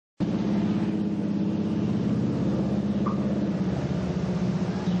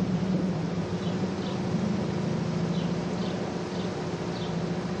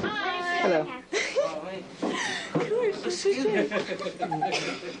Excuse me.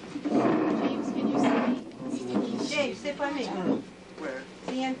 James, can you see? James, sit by me. Where?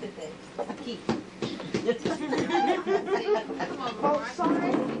 Siéntate. Aquí. Oh,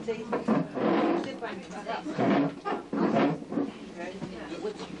 sorry. Sit by me.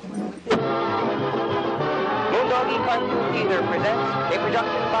 Moondoggie Cartoon Theater presents a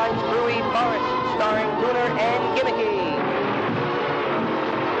production by Skruy Forest, starring Lunar and Gimmicky.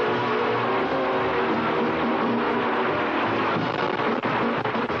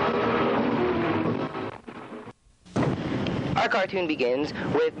 Our cartoon begins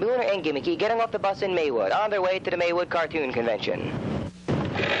with Lunar and Gimmicky getting off the bus in Maywood on their way to the Maywood Cartoon Convention.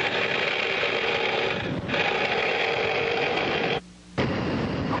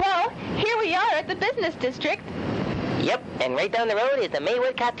 Well, here we are at the business district. Yep, and right down the road is the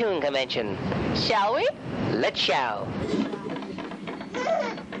Maywood Cartoon Convention. Shall we? Let's shall.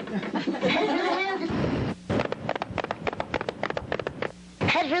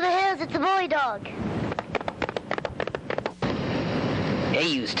 Head for the hills, it's a boy dog. Hey,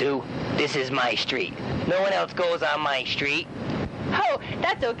 used to. This is my street. No one else goes on my street. Oh,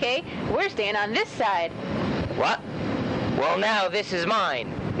 that's okay. We're staying on this side. What? Well, now this is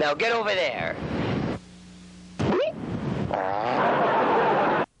mine. Now get over there.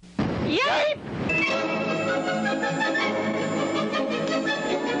 Yipe!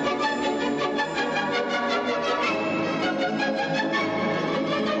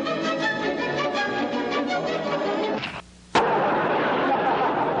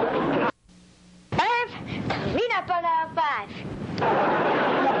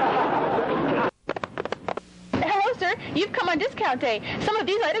 Hello, sir. You've come on discount day. Some of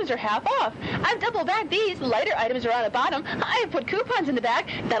these items are half off. I've double bagged these. The lighter items are on the bottom. I've put coupons in the bag.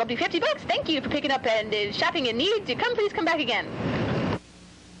 That'll be $50. Thank you for picking up and shopping in needs. Please come back again.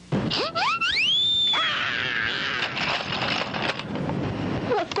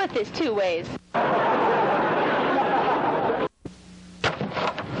 We'll split this 2 ways.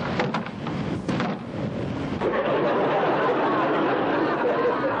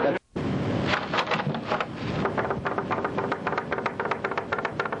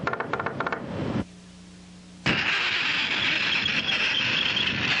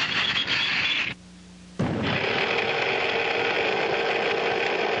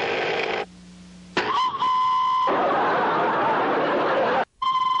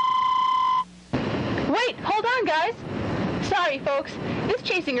 Folks, this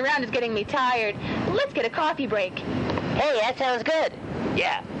chasing around is getting me tired. Let's get a coffee break. Hey, that sounds good.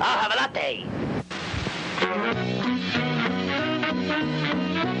 Yeah, I'll have a latte.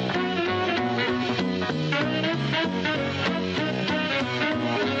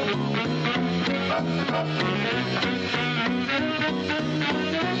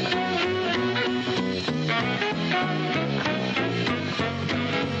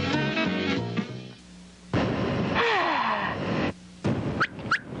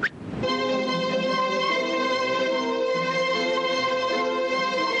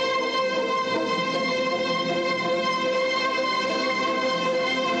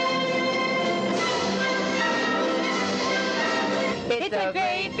 It's a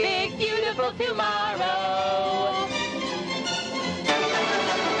great, big, beautiful tomorrow.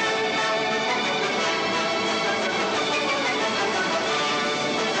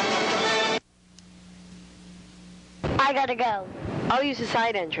 I gotta go. I'll use the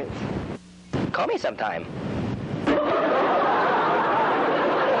side entrance. Call me sometime.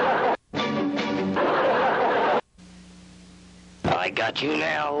 I got you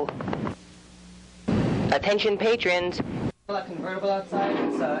now. Attention patrons. That convertible outside,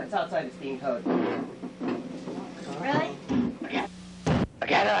 it's outside the steam code. Really? A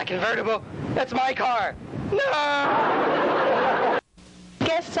Cadillac convertible? That's my car. No!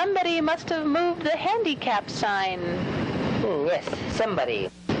 Guess somebody must have moved the handicap sign. Yes, somebody.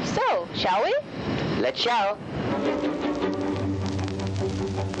 So, shall we? Let's shall.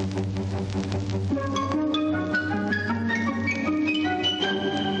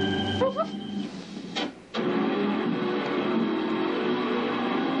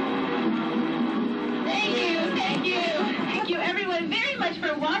 Thank you everyone very much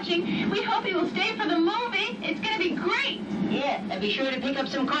for watching. We hope you will stay for the movie. It's going to be great. Yeah, and be sure to pick up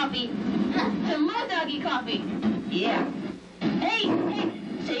some coffee. Some Moondoggie coffee. Yeah. Hey,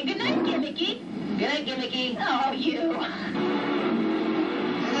 say goodnight, Gimmicky. Good night, Gimmicky. Oh, you.